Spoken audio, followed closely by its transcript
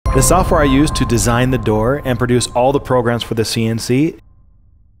The software I used to design the door and produce all the programs for the CNC.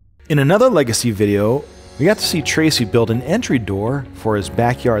 In another legacy video, we got to see Tracy build an entry door for his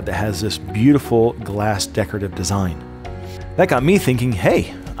backyard that has this beautiful glass decorative design. That got me thinking,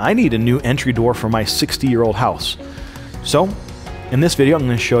 hey, I need a new entry door for my 60-year-old house. So, in this video, I'm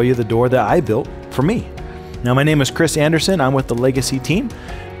going to show you the door that I built for me. Now, my name is Chris Anderson. I'm with the Legacy team,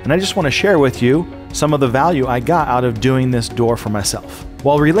 and I just want to share with you some of the value I got out of doing this door for myself,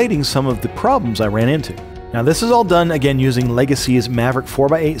 while relating some of the problems I ran into. Now, this is all done again using Legacy's Maverick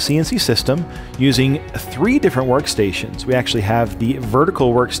 4x8 CNC system, using 3 different workstations. We actually have the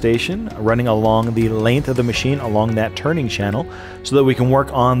vertical workstation running along the length of the machine along that turning channel so that we can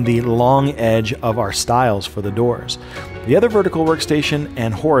work on the long edge of our stiles for the doors. The other vertical workstation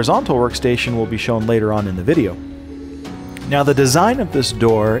and horizontal workstation will be shown later on in the video. Now, the design of this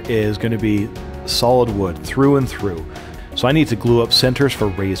door is going to be solid wood through and through. So I need to glue up centers for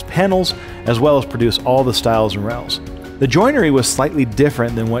raised panels, as well as produce all the stiles and rails. The joinery was slightly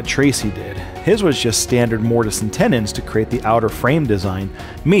different than what Tracy did. His was just standard mortise and tenons to create the outer frame design.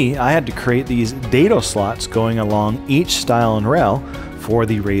 Me, I had to create these dado slots going along each stile and rail for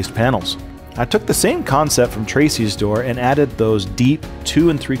the raised panels. I took the same concept from Tracy's door and added those deep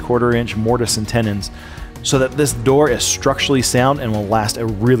 2 3/4 inch mortise and tenons so that this door is structurally sound and will last a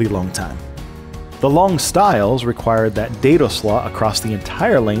really long time. The long stiles required that dado slot across the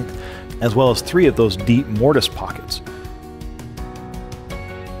entire length, as well as 3 of those deep mortise pockets.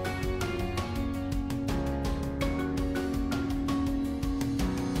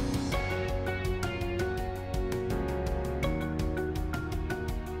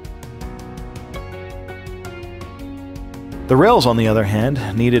 The rails, on the other hand,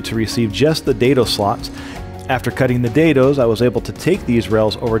 needed to receive just the dado slots. After cutting the dados, I was able to take these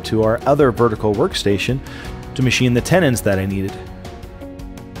rails over to our other vertical workstation to machine the tenons that I needed.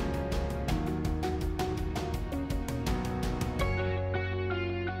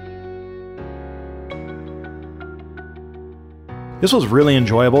 This was really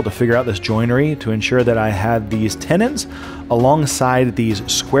enjoyable to figure out this joinery to ensure that I had these tenons alongside these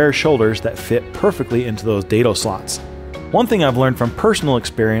square shoulders that fit perfectly into those dado slots. One thing I've learned from personal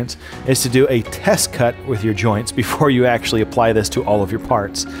experience is to do a test cut with your joints before you actually apply this to all of your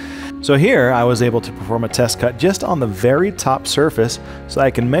parts. So here I was able to perform a test cut just on the very top surface so I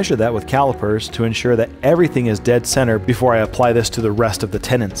can measure that with calipers to ensure that everything is dead center before I apply this to the rest of the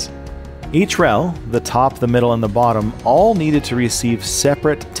tenons. Each rail, the top, the middle, and the bottom, all needed to receive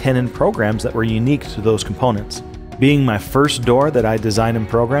separate tenon programs that were unique to those components. Being my first door that I designed and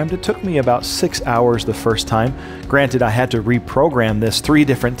programmed, it took me about 6 hours the first time. Granted, I had to reprogram this 3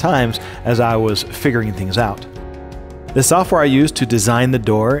 different times as I was figuring things out. The software I used to design the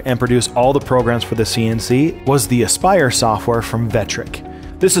door and produce all the programs for the CNC was the Aspire software from Maverick.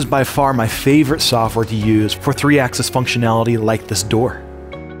 This is by far my favorite software to use for 3-axis functionality like this door.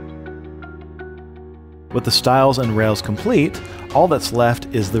 With the stiles and rails complete, all that's left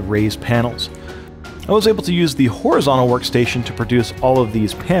is the raised panels. I was able to use the horizontal workstation to produce all of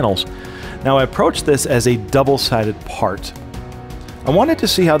these panels. Now, I approached this as a double-sided part. I wanted to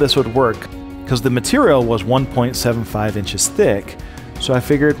see how this would work because the material was 1.75 inches thick, so I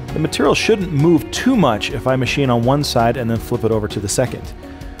figured the material shouldn't move too much if I machine on one side and then flip it over to the second.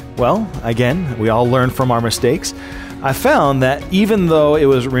 Well, again, we all learn from our mistakes. I found that even though it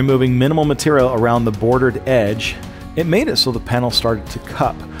was removing minimal material around the bordered edge, it made it so the panel started to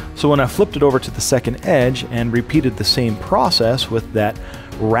cup. So when I flipped it over to the second edge and repeated the same process with that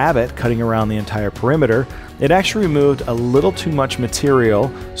rabbet cutting around the entire perimeter, it actually removed a little too much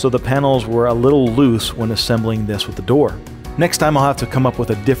material, so the panels were a little loose when assembling this with the door. Next time I'll have to come up with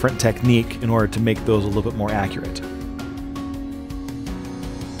a different technique in order to make those a little bit more accurate.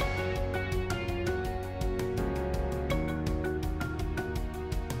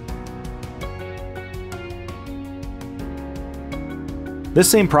 This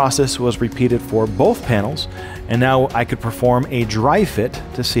same process was repeated for both panels, and now I could perform a dry fit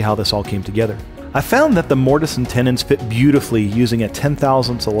to see how this all came together. I found that the mortise and tenons fit beautifully using a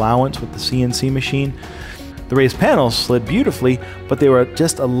 10,000ths allowance with the CNC machine. The raised panels slid beautifully, but they were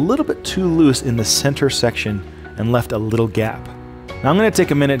just a little bit too loose in the center section and left a little gap. Now I'm going to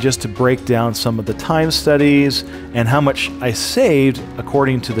take a minute just to break down some of the time studies and how much I saved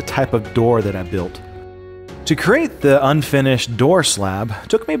according to the type of door that I built. To create the unfinished door slab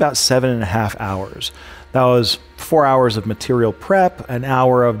took me about 7.5 hours. That was 4 hours of material prep, an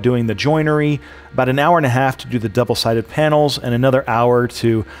hour of doing the joinery, about an hour and a half to do the double-sided panels, and another hour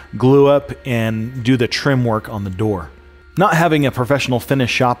to glue up and do the trim work on the door. Not having a professional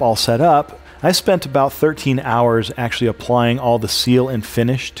finish shop all set up, I spent about 13 hours actually applying all the seal and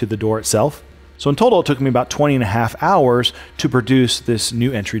finish to the door itself. So in total, it took me about 20.5 hours to produce this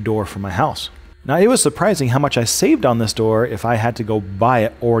new entry door for my house. Now, it was surprising how much I saved on this door if I had to go buy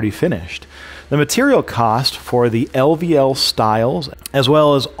it already finished. The material cost for the LVL stiles, as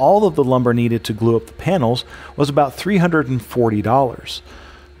well as all of the lumber needed to glue up the panels, was about $340.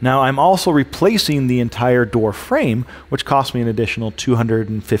 Now, I'm also replacing the entire door frame, which cost me an additional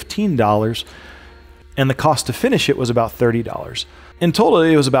 $215, and the cost to finish it was about $30. In total,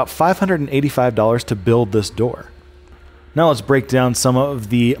 it was about $585 to build this door. Now let's break down some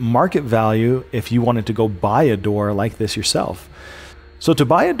of the market value if you wanted to go buy a door like this yourself. So to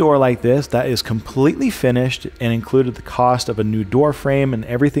buy a door like this that is completely finished and included the cost of a new door frame and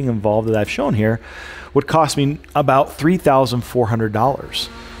everything involved that I've shown here would cost me about $3,400.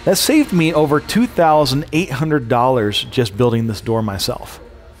 That saved me over $2,800 just building this door myself.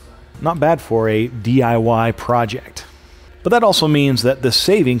 Not bad for a DIY project. But that also means that this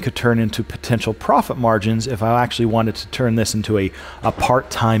saving could turn into potential profit margins if I actually wanted to turn this into a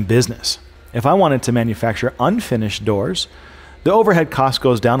part-time business. If I wanted to manufacture unfinished doors, the overhead cost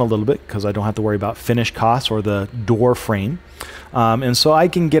goes down a little bit because I don't have to worry about finish costs or the door frame. And so I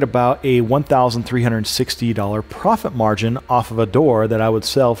can get about a $1,360 profit margin off of a door that I would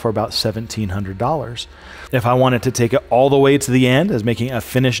sell for about $1,700. If I wanted to take it all the way to the end as making a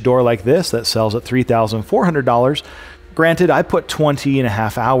finished door like this that sells at $3,400, granted, I put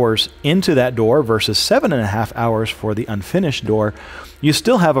 20.5 hours into that door versus 7.5 hours for the unfinished door, you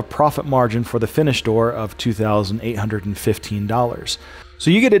still have a profit margin for the finished door of $2,815. So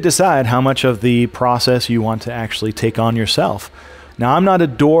you get to decide how much of the process you want to actually take on yourself. Now, I'm not a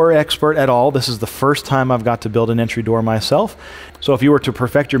door expert at all. This is the first time I've got to build an entry door myself. So if you were to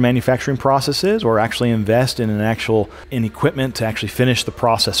perfect your manufacturing processes or actually invest in equipment to actually finish the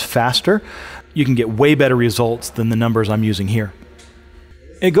process faster, you can get way better results than the numbers I'm using here.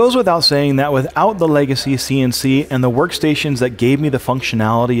 It goes without saying that without the legacy CNC and the workstations that gave me the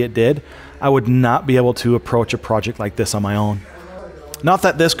functionality it did, I would not be able to approach a project like this on my own. Not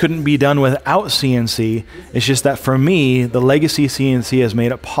that this couldn't be done without CNC, it's just that for me, the legacy CNC has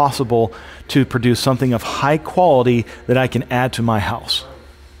made it possible to produce something of high quality that I can add to my house.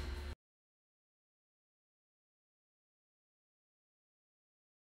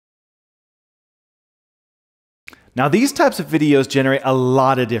 Now, these types of videos generate a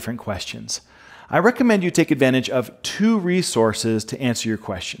lot of different questions. I recommend you take advantage of 2 resources to answer your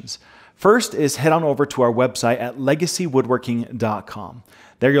questions. First is head on over to our website at legacywoodworking.com.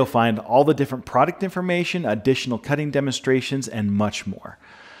 There you'll find all the different product information, additional cutting demonstrations, and much more.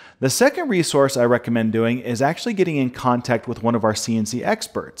 The second resource I recommend doing is actually getting in contact with one of our CNC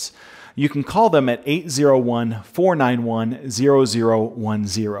experts. You can call them at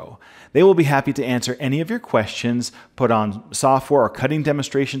 801-491-0010. They will be happy to answer any of your questions, put on software or cutting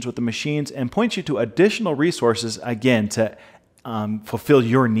demonstrations with the machines, and point you to additional resources, again, to fulfill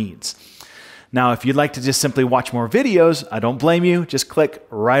your needs. Now, if you'd like to just simply watch more videos, I don't blame you. Just click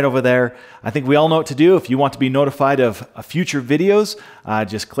right over there. I think we all know what to do. If you want to be notified of future videos,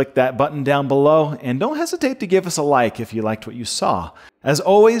 just click that button down below, and don't hesitate to give us a like if you liked what you saw. As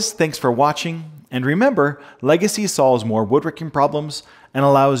always, thanks for watching, and remember, Legacy solves more woodworking problems and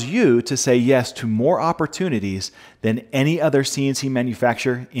allows you to say yes to more opportunities than any other CNC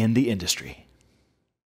manufacturer in the industry.